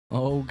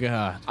Oh,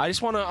 God. I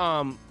just want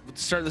to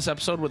start this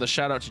episode with a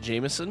shout out to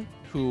Jameson,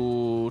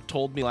 who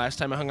told me last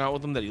time I hung out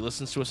with him that he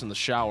listens to us in the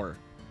shower.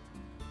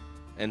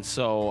 And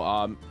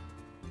so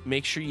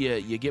make sure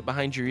you get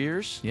behind your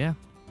ears. Yeah.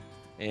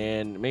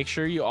 And make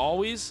sure you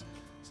always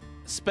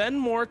spend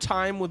more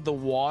time with the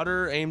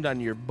water aimed on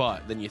your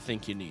butt than you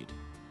think you need.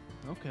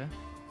 Okay.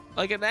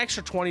 Like an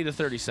extra 20 to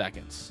 30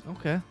 seconds.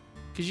 Okay.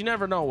 Because you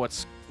never know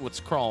what's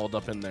crawled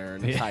up in there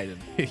and hiding.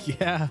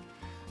 Yeah.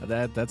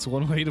 That's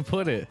one way to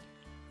put it.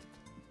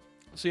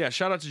 So yeah,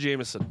 shout out to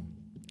Jameson.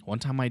 One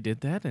time I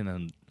did that and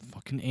a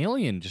fucking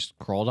alien just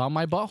crawled out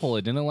my butthole.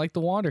 It didn't like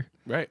the water.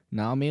 Right.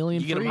 Now I'm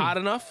alien free. free. You get them hot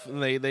enough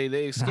and they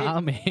escape. Now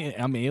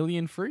I'm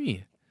alien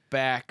free.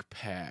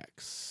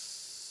 Backpacks.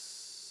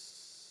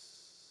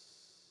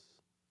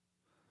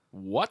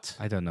 What?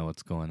 I don't know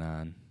what's going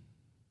on.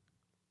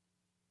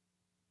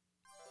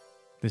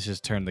 This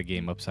just turned the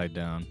game upside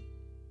down.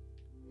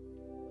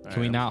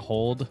 Can we not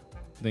hold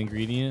the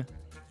ingredient?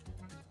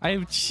 I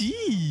have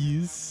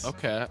cheese.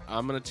 Okay,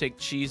 I'm gonna take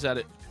cheese out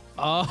of.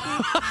 Oh,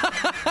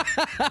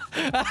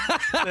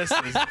 This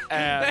is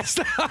ass.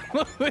 stop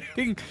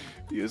moving!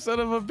 You son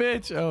of a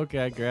bitch. Okay,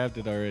 I grabbed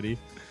it already.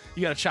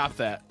 You gotta chop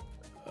that.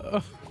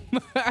 Oh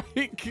my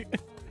God.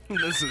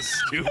 This is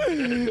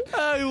stupid.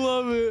 I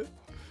love it.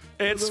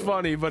 It's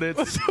funny, but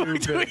it's What do we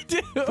stupid.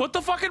 do? Put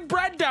the fucking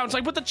bread down. It's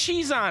like put the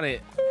cheese on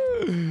it.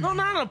 No,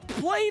 not on a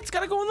plate. It's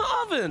gotta go in the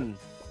oven.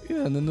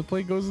 Yeah, and then the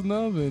plate goes in the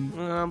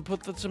oven.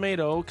 Put the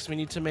tomato, because we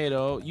need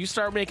tomato. You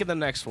start making the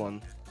next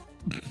one.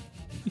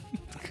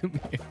 Come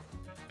here.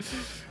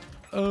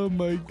 Oh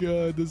my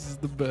God, this is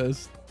the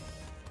best.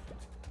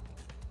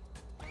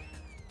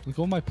 Look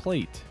on my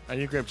plate. I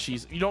need to grab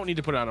cheese. You don't need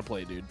to put it on a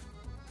plate, dude.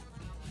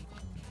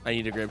 I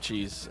need to grab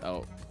cheese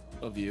out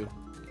of you.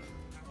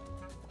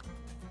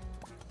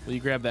 Will you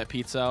grab that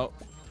pizza out?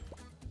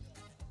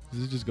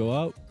 Does it just go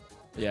out?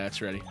 Yeah, it's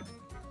ready.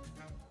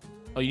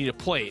 Oh, you need a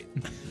plate.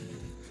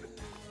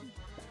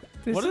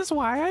 This is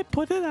why I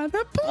put it on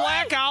the plate.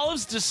 Black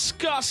olives,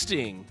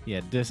 disgusting.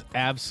 Yeah,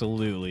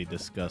 absolutely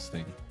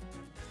disgusting.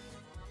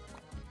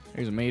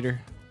 Here's a mater.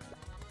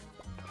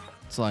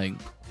 It's like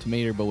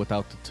tomato, but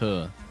without the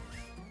tuh.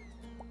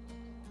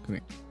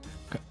 Come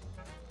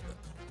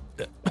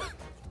here.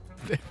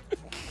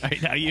 All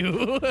right, now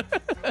you.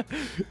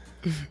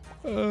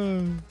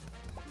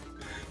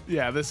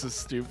 Yeah, this is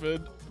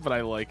stupid, but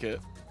I like it.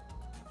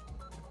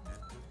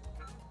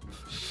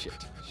 Shit.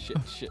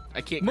 I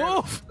can't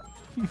Move!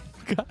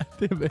 God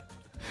damn it.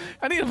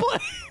 I need a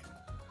plate.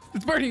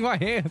 It's burning my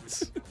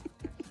hands.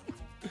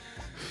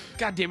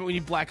 God damn it, we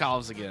need black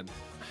olives again.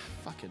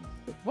 Fucking,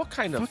 what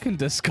kind of Fucking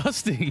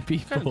disgusting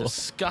people.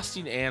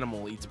 disgusting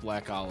animal eats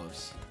black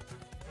olives?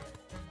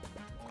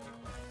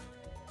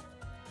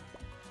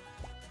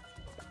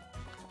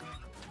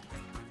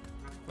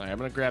 All right, I'm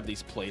gonna grab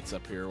these plates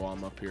up here while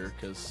I'm up here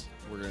because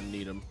we're gonna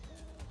need them.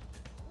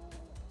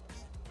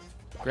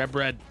 Grab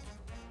bread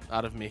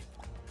out of me.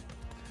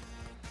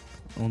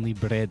 Only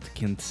bread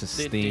can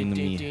sustain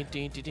me.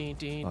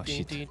 Oh,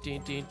 shit.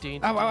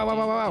 Ow, ow, ow, ow,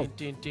 ow, ow.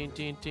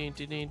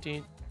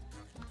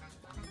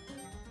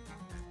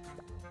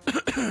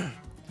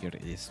 Here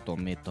is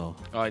tomato.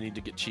 Oh, I need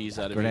to get cheese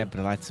out of you. Grab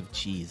lots of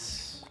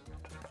cheese.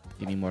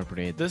 Give me more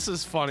bread. This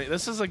is funny.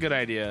 This is a good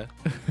idea.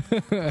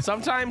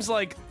 Sometimes,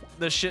 like,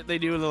 the shit they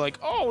do, they're like,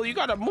 oh, you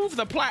gotta move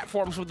the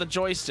platforms with the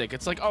joystick.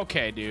 It's like,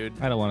 okay, dude.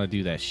 I don't want to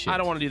do that shit. I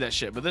don't want to do that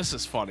shit, but this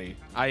is funny.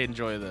 I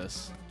enjoy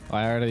this. Oh,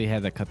 I already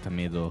had the cut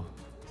tomato.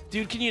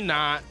 Dude, can you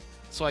not?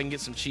 So I can get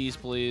some cheese,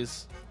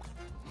 please.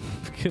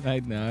 Can I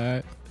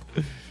not?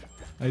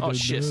 Oh,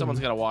 shit. Someone's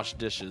got to wash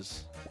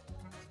dishes.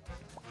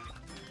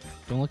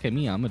 Don't look at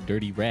me. I'm a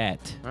dirty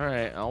rat. All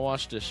right. I'll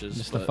wash dishes. I'm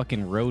just a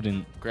fucking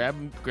rodent.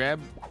 Grab.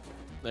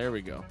 There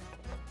we go.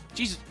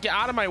 Jesus, get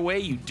out of my way,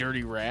 you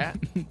dirty rat.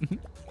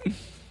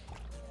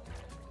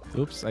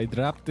 Oops, I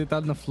dropped it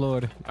on the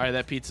floor. All right,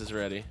 that pizza's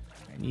ready.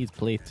 I need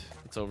plate.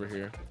 It's over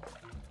here.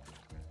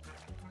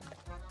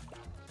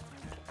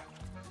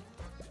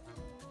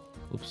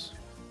 Oops.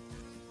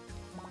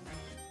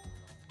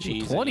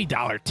 Cheese.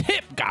 $20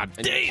 tip. God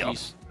I need damn.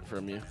 cheese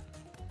from you.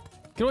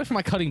 Get away from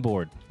my cutting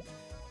board.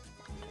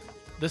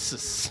 This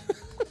is.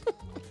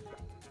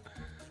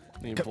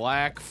 Need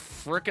black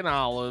frickin'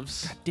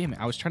 olives. God damn it.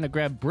 I was trying to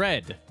grab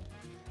bread.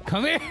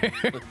 Come here.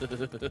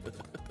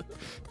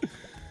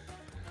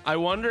 I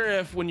wonder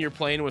if when you're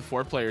playing with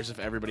 4 players, if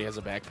everybody has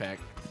a backpack.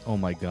 Oh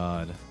my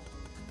God.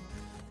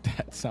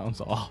 That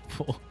sounds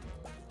awful.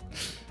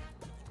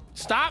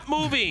 Stop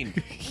moving.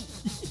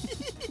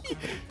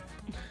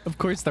 Of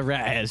course the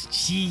rat has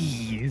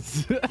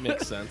cheese.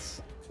 Makes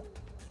sense.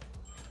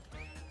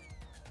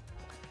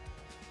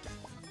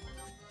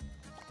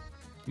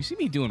 You see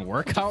me doing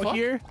work out fuck?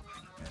 here?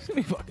 You see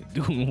me fucking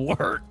doing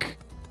work.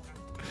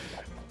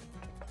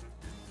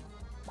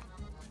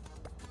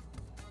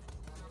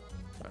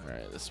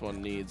 Alright, this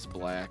one needs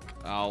black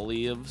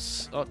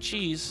olives. Oh,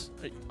 cheese.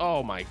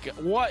 Oh my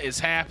god. What is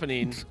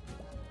happening?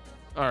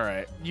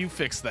 Alright, you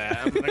fix that.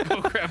 I'm gonna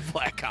go grab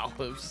black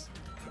olives.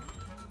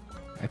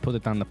 I put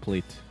it on the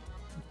plate.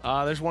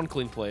 There's one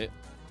clean plate.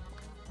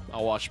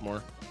 I'll watch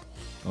more.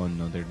 Oh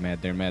no, they're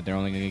mad. They're mad. They're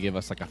only gonna give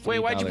us like a $3. Wait,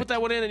 why'd you put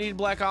that one in? I need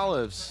black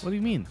olives. What do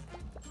you mean?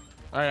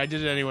 All right, I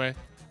did it anyway.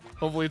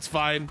 Hopefully it's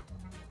fine.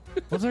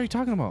 What are you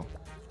talking about?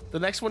 The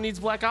next one needs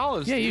black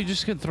olives. Yeah, dude. you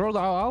just could throw the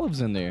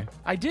olives in there.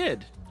 I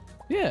did.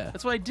 Yeah.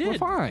 That's what I did. We're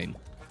fine.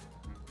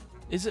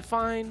 Is it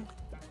fine?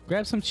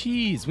 Grab some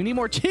cheese. We need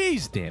more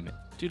cheese, damn it.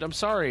 Dude, I'm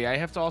sorry. I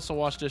have to also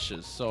wash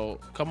dishes. So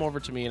come over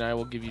to me and I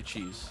will give you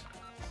cheese.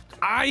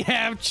 I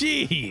have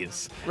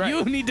cheese. Right.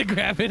 You need to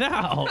grab it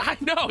out. I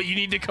know. You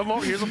need to come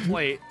over. Here's a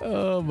plate.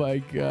 Oh my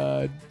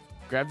god.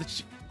 Grab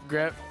the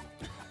grab.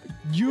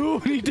 You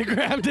need to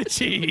grab the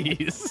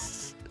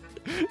cheese.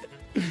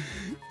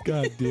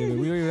 God damn it.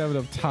 We don't even have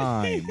enough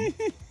time.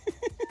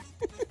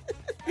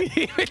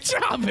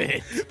 Chop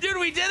it. Dude,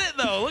 we did it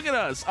though. Look at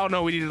us. Oh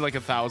no, we needed like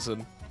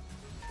 1,000.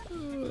 Oh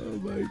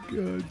my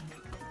god.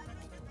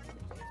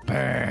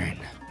 Burn.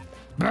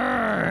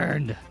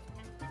 Burn.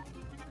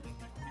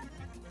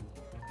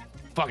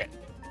 Fuck it.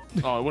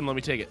 Oh, it wouldn't let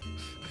me take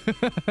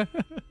it.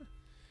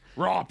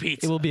 Raw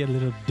pizza. It will be a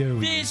little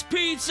doughy. This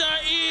pizza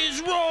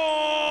is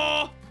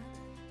raw.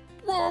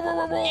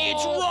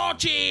 It's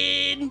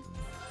rotten.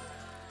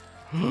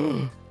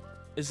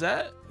 Is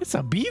that It's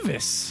a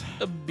Beavis.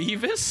 a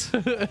Beavis?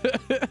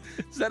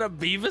 Is that a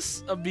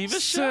Beavis? A Beavis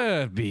chef?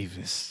 Sir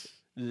Beavis.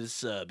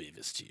 This is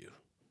Beavis to you.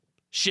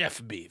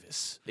 Chef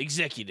Beavis.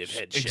 Executive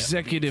head chef.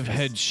 Executive Beavis.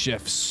 head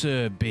chef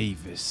Sir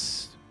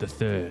Beavis the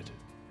Third.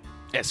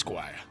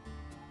 Esquire.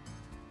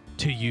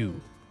 To you,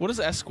 What does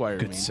Esquire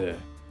good mean? sir.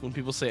 When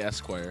people say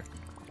Esquire.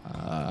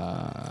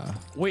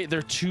 Wait, there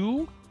are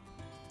two?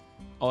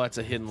 Oh, that's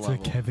a hidden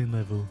level. Kevin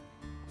level.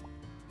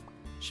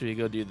 Should we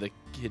go do the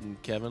hidden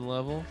Kevin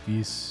level?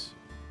 Yes.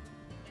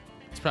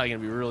 It's probably going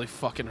to be really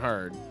fucking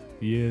hard.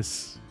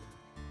 Yes.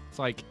 It's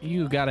like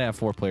you gotta have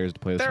 4 players to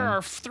play this There one.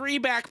 are 3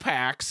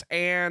 backpacks,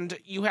 and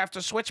you have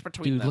to switch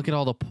between Dude, them. look at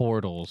all the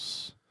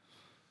portals.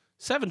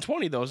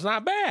 720, though, is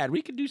not bad.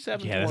 We could do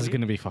 720. Yeah, this is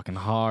gonna be fucking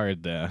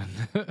hard then.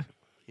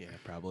 Yeah,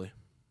 probably.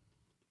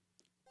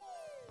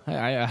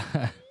 I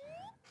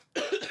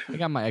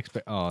got my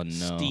expect. Oh no.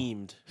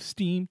 Steamed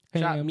hams.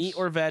 Chop meat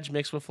or veg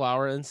mixed with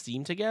flour and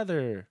steam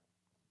together.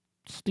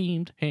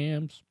 steamed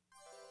hams.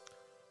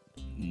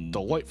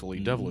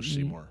 Delightfully devilish,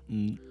 Seymour.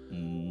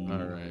 All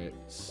right,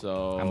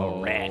 so I'm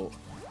a rat.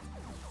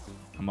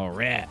 I'm a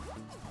rat.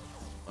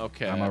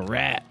 Okay. I'm a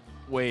rat.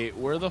 Wait,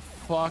 where the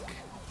fuck?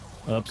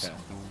 Ups. Okay.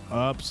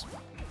 Ups.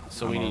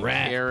 So I'm we a need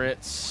rat.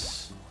 carrots.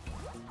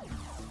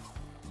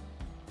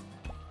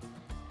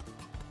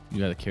 You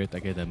got a carrot. I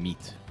got the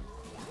meat.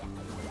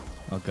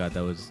 Oh god,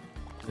 that was.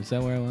 Is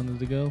that where I wanted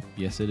to go?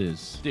 Yes, it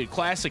is. Dude,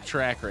 classic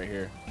track right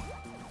here.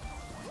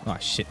 Oh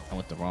shit! I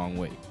went the wrong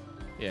way.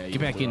 Yeah, you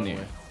Get went back the in wrong there,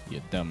 way.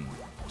 you dumb,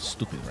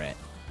 stupid rat.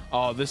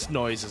 Oh, this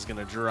noise is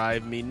gonna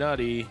drive me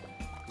nutty.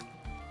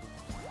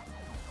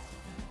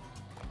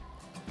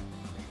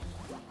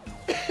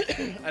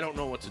 I don't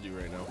know what to do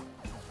right now.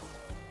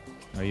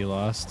 Are you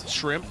lost?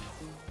 Shrimp.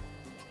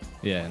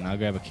 Yeah, and I'll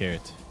grab a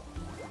carrot.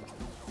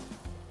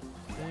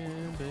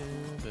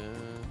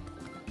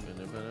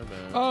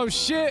 Oh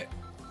shit!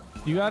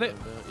 You got it?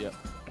 Yep.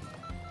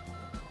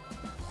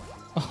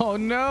 Oh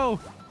no!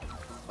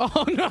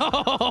 Oh no!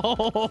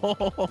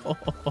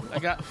 I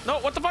got no.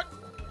 What the fuck?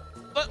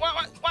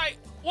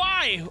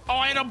 Why? Oh,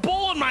 I had a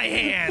bowl in my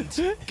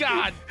hand.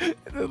 God.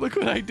 Look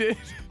what I did.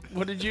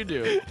 What did you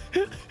do?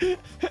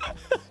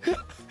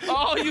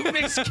 Oh, you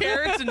mixed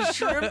carrots and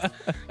shrimp?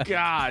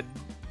 God.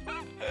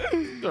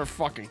 Their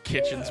fucking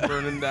kitchen's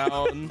burning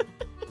down.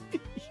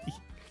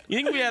 You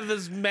think we have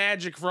this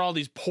magic for all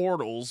these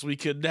portals? We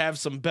could have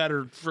some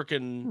better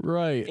freaking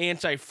Right.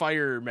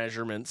 anti-fire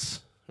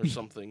measurements or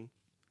something.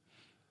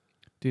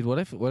 Dude, what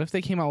if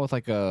they came out with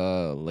like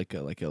a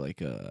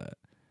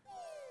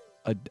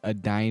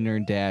diner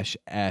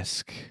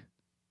dash-esque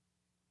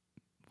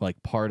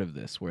like part of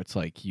this where it's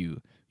like you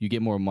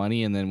get more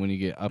money and then when you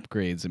get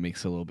upgrades it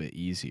makes it a little bit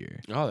easier.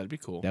 Oh, that'd be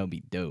cool. That would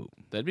be dope.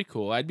 That'd be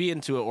cool. I'd be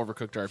into an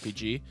Overcooked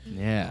RPG.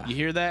 Yeah. You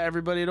hear that,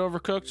 everybody at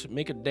Overcooked?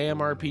 Make a damn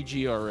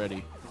RPG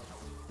already.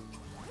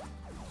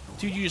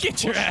 Dude, you just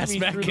Get your pushed ass me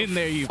back through in the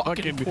there, you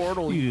fucking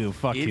portal, you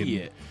fucking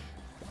idiot.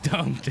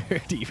 dumb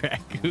dirty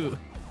raccoon.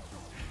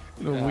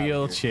 In a Get outta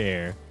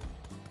wheelchair.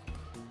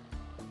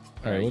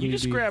 All right, what do you we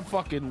just do? grab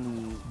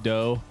fucking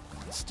Dough.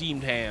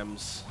 steamed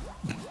hams.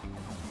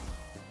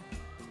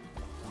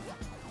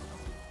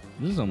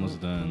 This is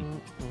almost done.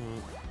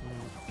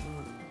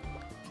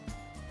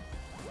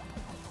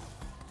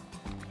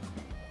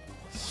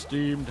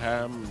 Steamed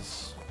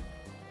hams.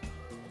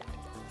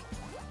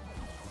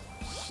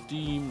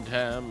 Steamed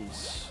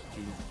hams.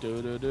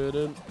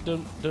 Dun.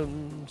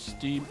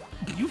 Steam.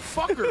 You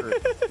fucker!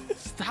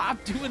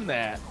 Stop doing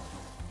that.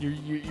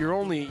 You're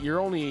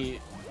only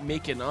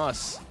making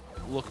us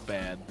look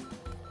bad.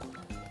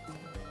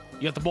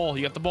 You got the bowl.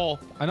 You got the bowl.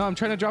 I know, I'm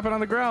trying to drop it on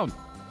the ground.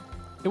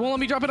 It won't let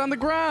me drop it on the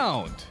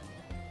ground.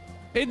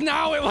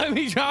 Now it let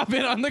me drop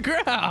it on the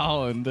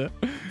ground.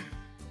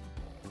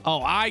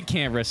 Oh, I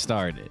can't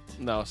restart it.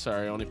 No,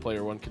 sorry. Only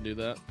player one can do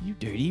that. You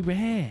dirty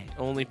rat.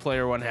 Only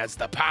player one has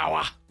the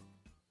power.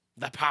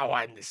 The power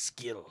and the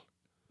skill.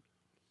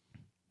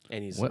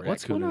 And he's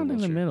What's going on in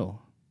the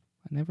middle?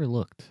 I never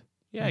looked.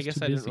 Yeah, I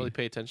guess I didn't really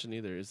pay attention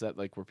either. Is that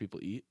like where people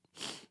eat?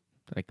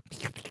 Like,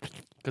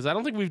 because I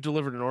don't think we've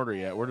delivered an order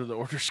yet. Where do the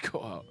orders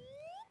go out?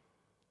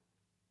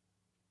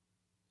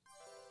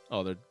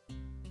 Oh, they're.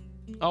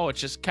 Oh,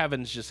 it's just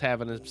Kevin's just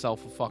having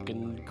himself a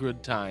fucking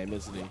good time,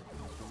 isn't he?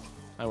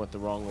 I went the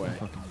wrong way.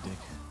 Fucking dick.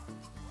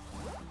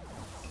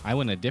 I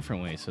went a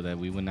different way so that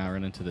we would not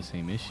run into the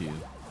same issue.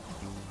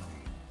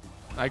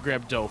 I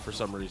grabbed dough for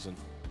some reason.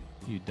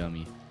 You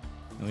dummy.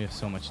 And we have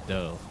so much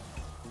dough.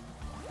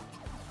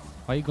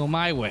 Why you go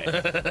my way?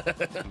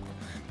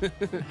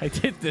 I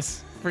did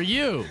this for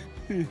you.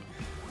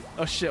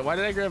 Oh shit, why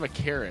did I grab a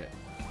carrot?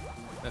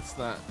 That's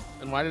not...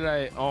 And why did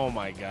I... Oh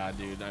my god,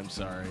 dude, I'm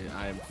sorry.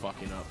 I am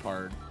fucking up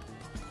hard.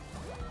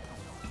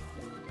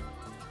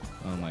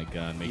 Oh my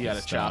god, make you it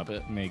gotta stop. chop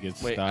it. Make it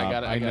Wait, stop. I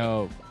got it. I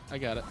know. I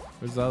got it.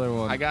 Where's the other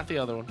one? I got the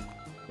other one.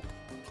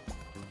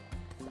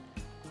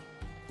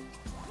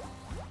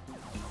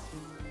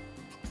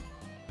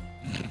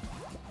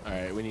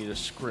 Alright, we need a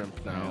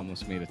scrimp now. I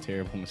almost made a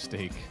terrible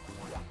mistake.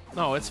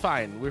 No, it's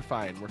fine. We're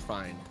fine. We're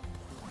fine.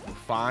 We're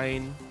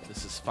fine.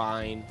 This is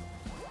fine.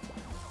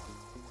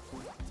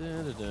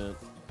 You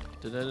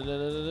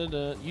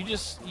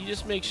just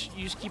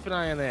keep an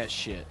eye on that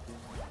shit.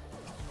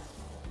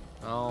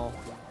 I'll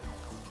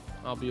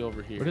be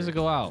over here. Where does it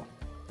go out?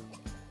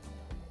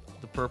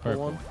 The purple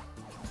one.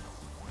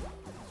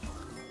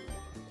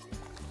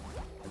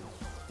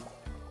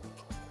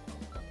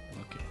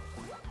 Okay.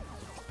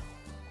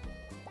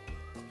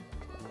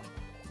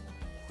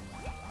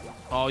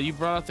 Oh, you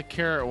brought out the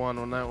carrot one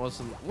when that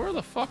wasn't. Where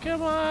the fuck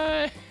am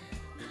I?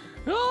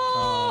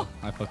 Oh!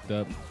 I fucked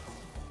up.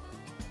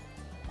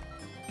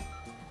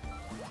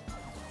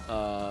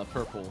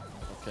 Purple.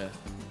 Okay.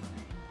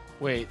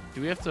 Wait,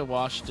 do we have to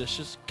wash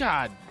dishes?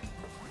 God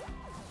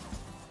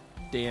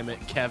damn it,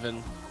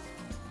 Kevin.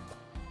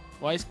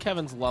 Why is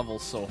Kevin's level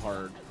so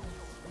hard?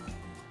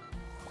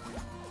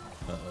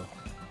 Uh-oh.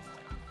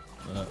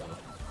 Uh-oh.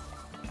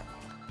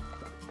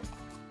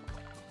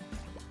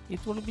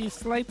 It will be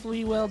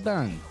slightly well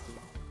done.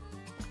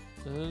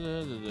 I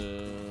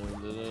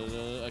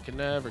can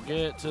never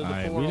get to the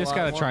portal. We just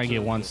gotta try and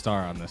get 1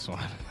 star on this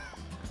one.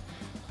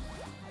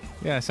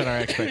 Yeah, set our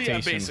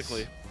expectations. Yeah,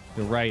 basically.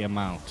 The right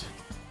amount.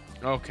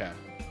 Okay.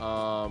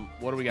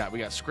 What do we got? We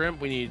got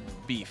scrimp. We need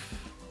beef.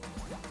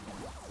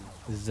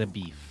 The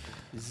beef.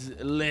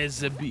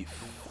 Les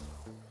beef.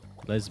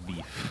 Les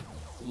beef.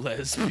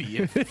 Les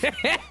beef.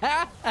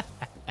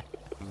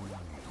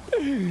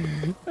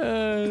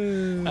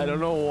 I don't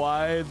know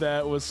why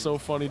that was so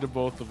funny to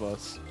both of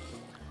us.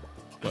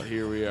 But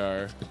here we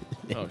are.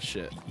 Oh,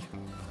 shit.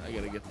 I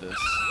gotta get this.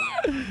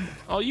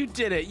 Oh, you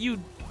did it.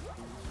 You...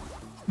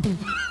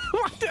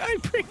 Why did I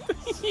bring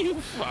this? You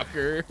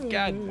fucker.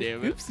 God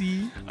damn it.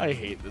 Oopsie. I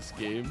hate this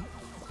game.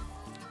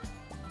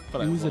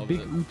 But It was a big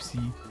it.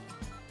 oopsie.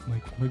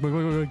 Mike. I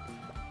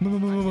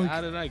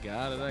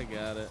got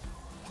it.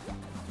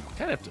 Kind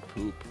of have to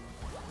poop.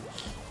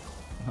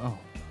 Oh.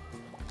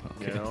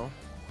 Okay. You know?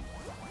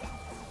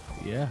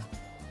 Yeah.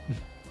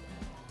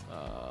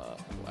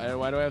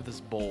 Why do I have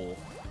this bowl?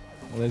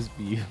 Les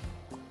beef.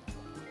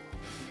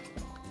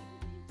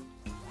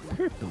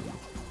 Purple.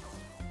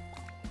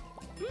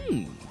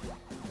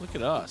 Look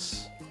at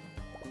us.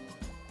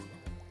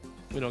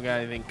 We don't got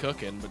anything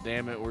cooking, but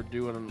damn it, we're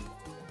doing.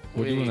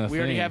 We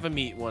already have a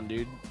meat one,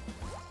 dude.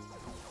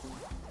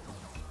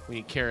 We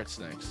need carrots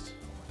next.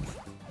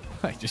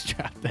 I just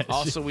dropped that.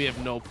 Also, shit. we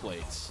have no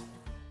plates,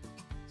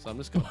 so I'm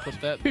just gonna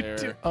put that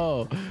there.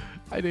 Oh,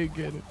 I didn't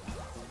get it.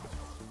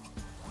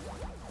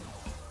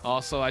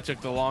 Also, I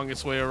took the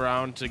longest way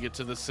around to get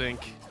to the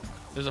sink.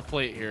 There's a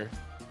plate here.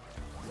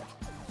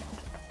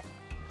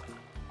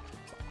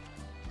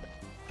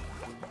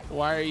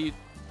 Why are you...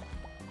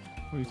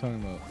 What are you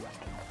talking about?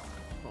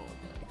 Oh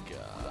my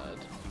god.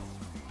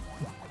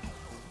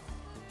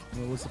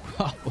 What was the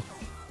problem?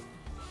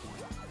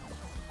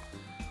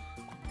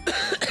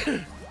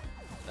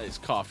 I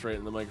just coughed right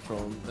in the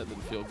microphone. That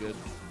didn't feel good.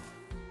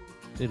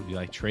 Dude, we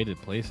like traded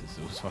places.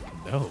 It was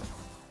fucking dope.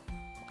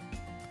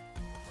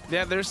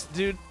 Yeah, there's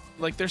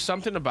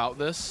something about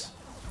this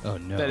Oh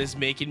no. that is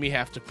making me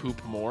have to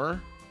poop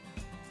more.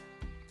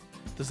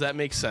 Does that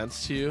make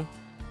sense to you?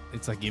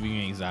 It's like giving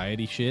you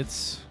anxiety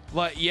shits.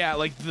 Like, yeah,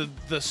 like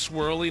the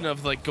swirling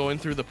of like going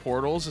through the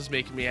portals is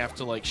making me have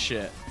to like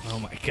shit. Oh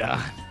my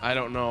god. I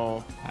don't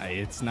know.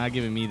 It's not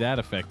giving me that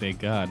effect, thank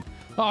god.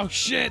 Oh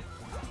shit.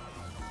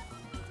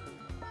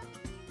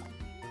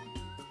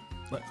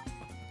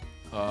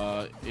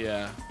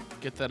 Yeah.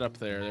 Get that up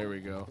there. There we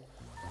go.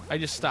 I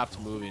just stopped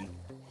moving.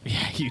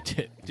 Yeah, you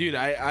did. Dude,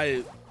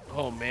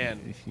 oh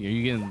man. Are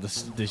you getting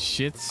the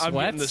shit sweats? I'm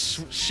getting the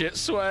shit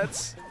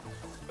sweats.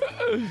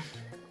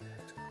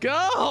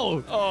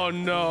 Go! Oh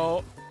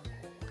no.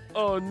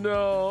 Oh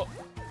no.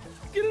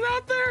 Get it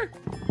out there.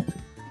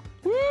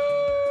 Woo!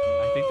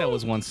 I think that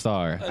was 1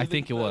 star. I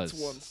think it was.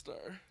 That's 1 star.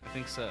 I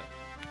think so.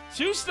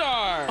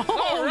 2-star.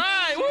 Oh, All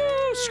right.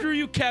 Woo! Screw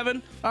you,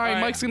 Kevin. All right,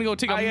 Mike's gonna go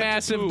take a I have to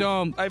massive poop.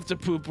 dump. I have to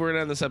poop. We're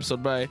gonna end this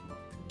episode. Bye.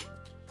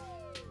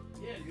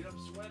 Yeah, dude,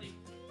 I'm sweaty.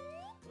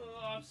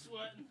 Oh, I'm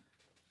sweating.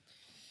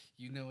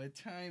 You know what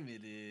time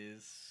it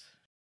is.